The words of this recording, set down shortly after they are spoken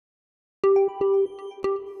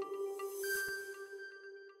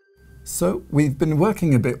So we've been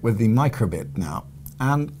working a bit with the Microbit now,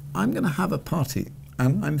 and I'm going to have a party,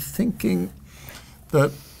 and I'm thinking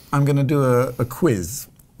that I'm going to do a quiz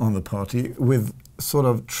on the party with sort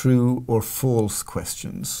of true or false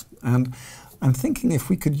questions. And I'm thinking if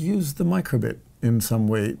we could use the Microbit in some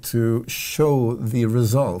way to show the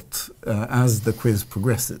result as the quiz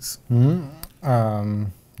progresses.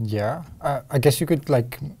 Yeah, I guess you could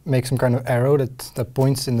like make some kind of arrow that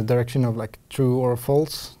points in the direction of like true or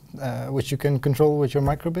false, which you can control with your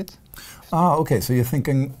Microbit. Ah, okay. So you're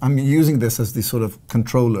thinking I'm using this as the sort of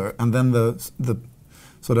controller, and then the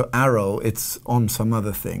sort of arrow, it's on some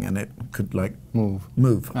other thing, and it could like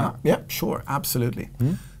move. Ah. Yeah, sure, absolutely.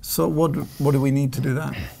 So what do we need to do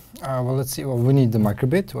that? Well, let's see. Well, we need the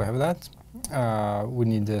Microbit. We have that. We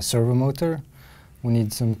need the servo motor. We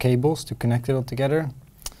need some cables to connect it all together.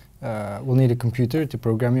 We'll need a computer to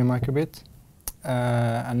program your Microbit,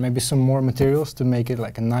 and maybe some more materials to make it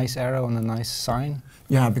like a nice arrow and a nice sign.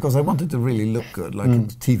 Yeah, because I want it to really look good, like a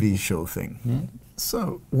TV show thing.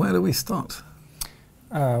 So where do we start?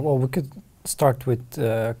 Well, we could start with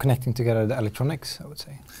connecting together the electronics, I would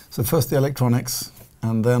say. So first the electronics,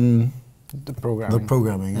 and then the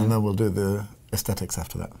programming. And then we'll do the aesthetics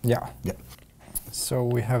after that. Yeah. Yeah. So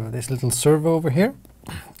we have this little servo over here.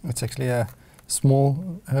 It's actually a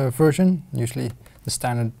small version. Usually the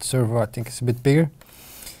standard servo, I think, is a bit bigger.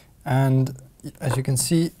 And as you can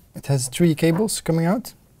see, it has 3 cables coming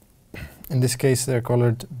out. In this case, they're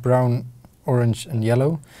colored brown, orange, and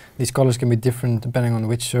yellow. These colors can be different depending on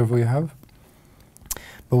which servo you have.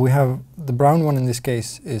 But we have the brown one in this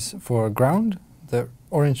case is for ground, the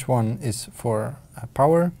orange one is for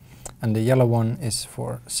power, and the yellow one is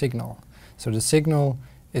for signal. So the signal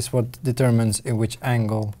is what determines in which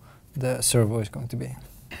angle the servo is going to be.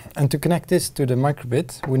 And to connect this to the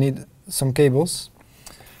Microbit, we need some cables.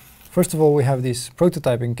 First of all, we have these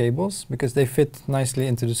prototyping cables because they fit nicely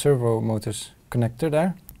into the servo motor's connector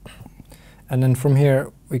there. And then from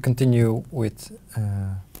here we continue with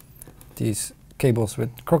these cables with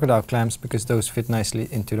crocodile clamps because those fit nicely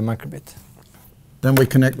into the Microbit. Then we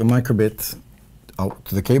connect the Microbit out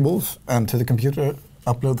to the cables and to the computer,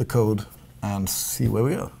 upload the code, and see where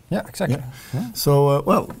we are. Yeah, exactly. Yeah. Yeah. So,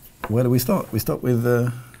 well, where do we start? We start with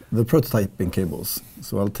the prototyping cables.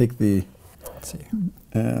 So I'll take the, Let's see.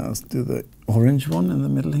 let's do the orange one in the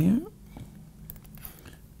middle here,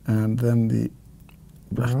 and then the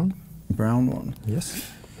brown one. Yes.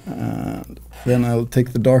 And then I'll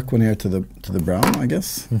take the dark one here to the brown, I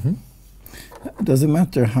guess. Does it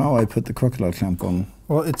matter how I put the crocodile clamp on?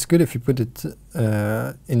 Well, it's good if you put it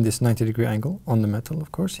in this 90-degree angle on the metal,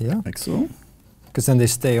 of course, yeah. Like so. Because then they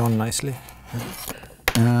stay on nicely.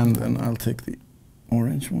 And then I'll take the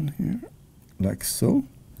orange one here, like so.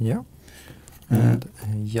 Yeah. And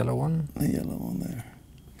a yellow one. A yellow one there.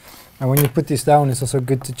 And when you put these down, it's also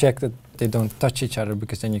good to check that they don't touch each other,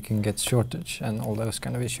 because then you can get shortage and all those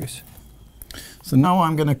kind of issues. So now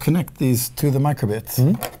I'm going to connect these to the Microbit.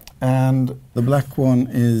 And the black one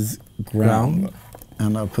is ground.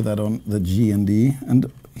 And I'll put that on the G and D.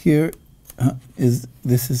 And here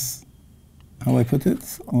this is how I put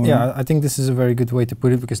it? Or yeah, I think this is a very good way to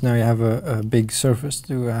put it, because now you have a big surface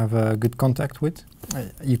to have a good contact with.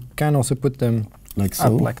 You can also put them like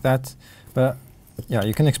so, up like that, but yeah,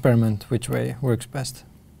 you can experiment which way works best.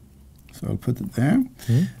 So I'll put it there.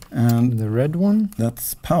 And the red one,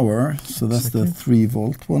 that's power, so that's the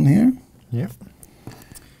 3-volt one here. Yeah.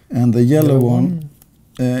 And the yellow one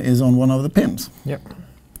is on one of the pins. Yep.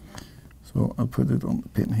 So I'll put it on the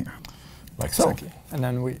pin here, like so. Exactly. And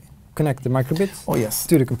then we connect the Microbit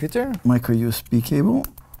to the computer. Micro USB cable.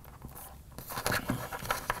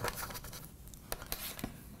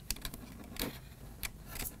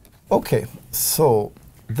 Okay, so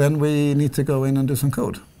then we need to go in and do some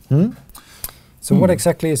code. So what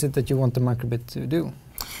exactly is it that you want the Microbit to do?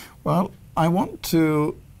 Well, I want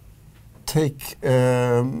to take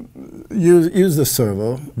use the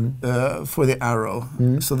servo for the arrow.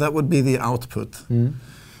 So that would be the output.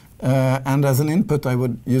 And as an input, I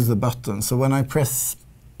would use the button. So when I press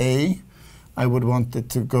A, I would want it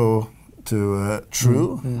to go to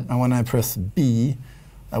true. And when I press B,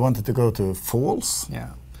 I want it to go to false.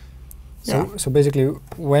 Yeah. So basically,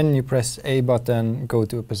 when you press A button, go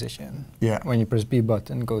to a position. Yeah. When you press B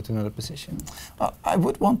button, go to another position. I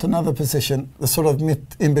would want another position, the sort of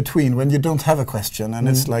in between, when you don't have a question and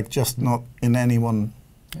it's like just not in any one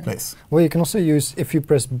place. Well, you can also use, if you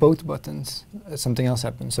press both buttons, something else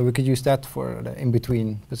happens. So we could use that for the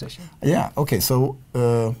in-between position. Yeah, okay, so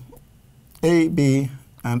A, B,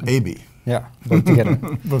 and AB. Yeah, both together.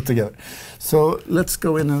 Both together. So let's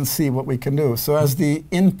go in and see what we can do. So as the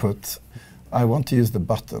input, I want to use the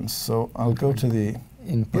buttons, so I'll go to the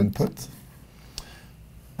input.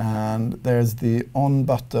 And there's the on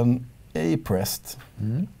button, A pressed.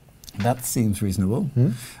 That seems reasonable.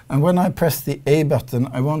 And when I press the A button,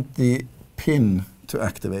 I want the pin to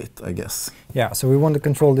activate, I guess. Yeah, so we want to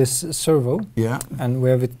control this servo. Yeah. And we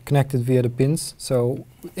have it connected via the pins. So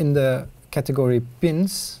in the category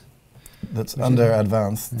pins, that's under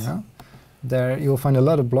advanced. Yeah. There you'll find a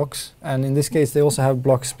lot of blocks, and in this case they also have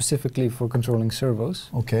blocks specifically for controlling servos.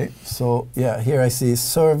 Okay, so yeah, here I see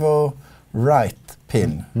servo right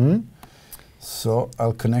pin. So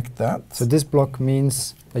I'll connect that. So this block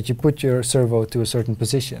means that you put your servo to a certain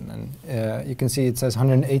position, and you can see it says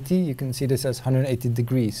 180. You can see this as 180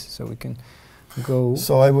 degrees. So we can go.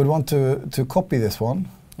 So I would want to copy this one.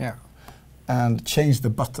 Yeah. And change the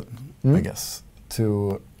button, I guess,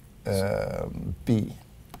 to B.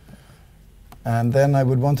 And then I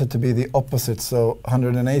would want it to be the opposite, so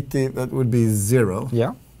 180, that would be 0.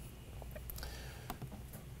 Yeah.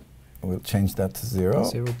 We'll change that to 0.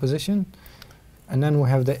 0 position. And then we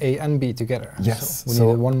have the A and B together. Yes. So we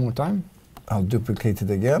need it one more time. I'll duplicate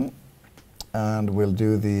it again. And we'll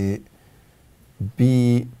do the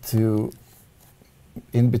B to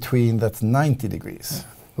in between, that's 90 degrees.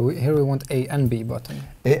 Yeah. Here we want A and B button.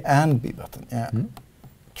 A and B button, yeah.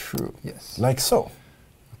 True. Yes. Like so.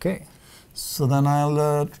 Okay. So then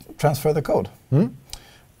I'll transfer the code.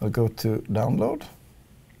 I'll go to download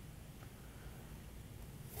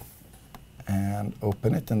and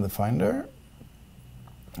open it in the Finder.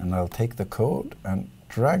 And I'll take the code and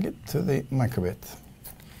drag it to the Microbit.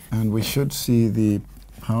 And we should see the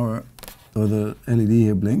power or the LED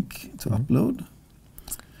here blink to upload.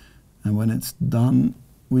 And when it's done,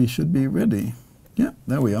 we should be ready. Yeah,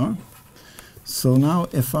 there we are. So now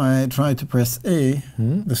if I try to press A,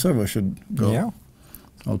 the servo should go. Yeah.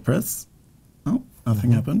 I'll press. Oh,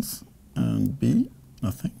 nothing happens. And B,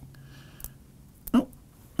 nothing. Oh,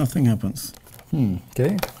 nothing happens.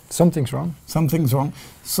 Okay, something's wrong. Something's wrong.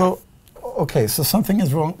 So, okay, so something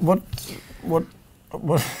is wrong. What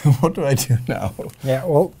do I do now? Yeah,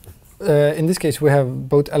 well, in this case we have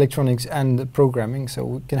both electronics and programming, so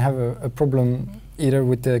we can have a problem either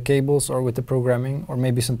with the cables or with the programming, or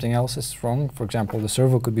maybe something else is wrong. For example, the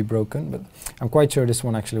servo could be broken, but I'm quite sure this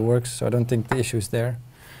one actually works, so I don't think the issue is there.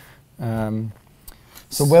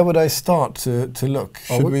 So where would I start to look?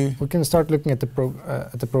 Should we can start looking at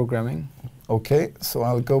the programming. Okay, so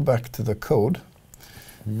I'll go back to the code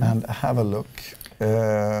and have a look.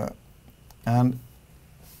 And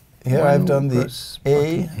here I've done the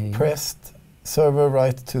A pressed servo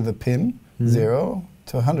right to the pin, 0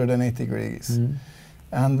 to 180 degrees.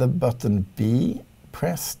 And the button B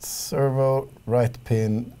pressed servo right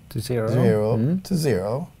pin to 0 to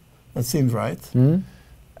 0. That seems right.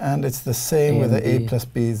 And it's the same with the A plus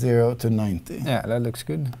B, 0 to 90. Yeah, that looks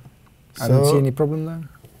good. So I don't see any problem there.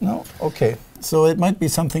 No, okay. So it might be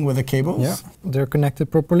something with the cables. Yeah, they're connected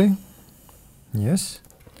properly. Yes.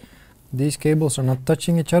 These cables are not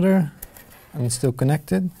touching each other, and it's still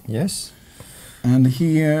connected. Yes. And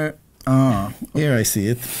here, here I see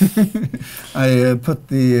it. I put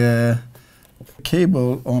the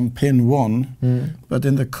cable on pin 1, but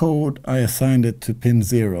in the code I assigned it to pin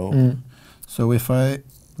 0. So if I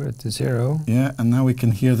put it to 0. Yeah, and now we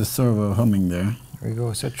can hear the servo humming there. There we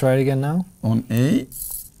go. So try it again now. On A,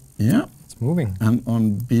 yeah. It's moving. And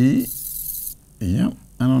on B, yeah.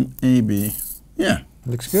 And on AB, yeah.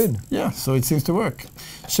 Looks good. Yeah, so it seems to work.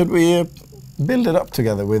 Should we build it up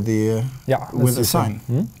together with the with the sign?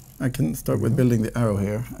 I can start with building the arrow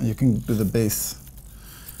here, and you can do the base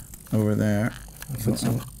over there. Put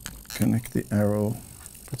some connect the arrow.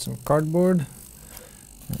 Put some cardboard.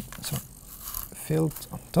 Some filled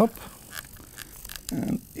on top.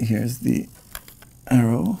 And here's the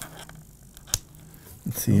arrow.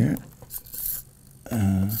 Let's see here.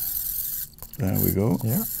 There we go.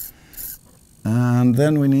 Yeah. And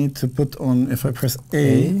then we need to put on, if I press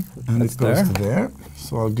A, and it goes to there.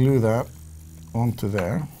 So I'll glue that onto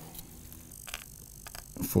there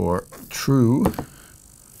for true.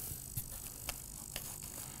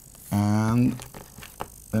 And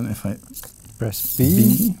then if I press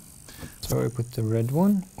B, so I put the red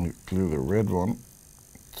one. We glue the red one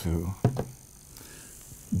to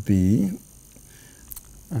B.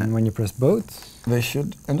 And when you press both, they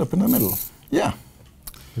should end up in the middle. Yeah.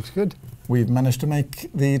 Looks good. We've managed to make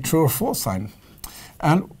the true or false sign.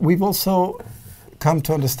 And we've also come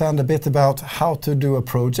to understand a bit about how to do a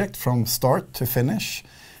project from start to finish.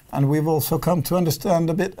 And we've also come to understand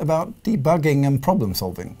a bit about debugging and problem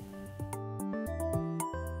solving.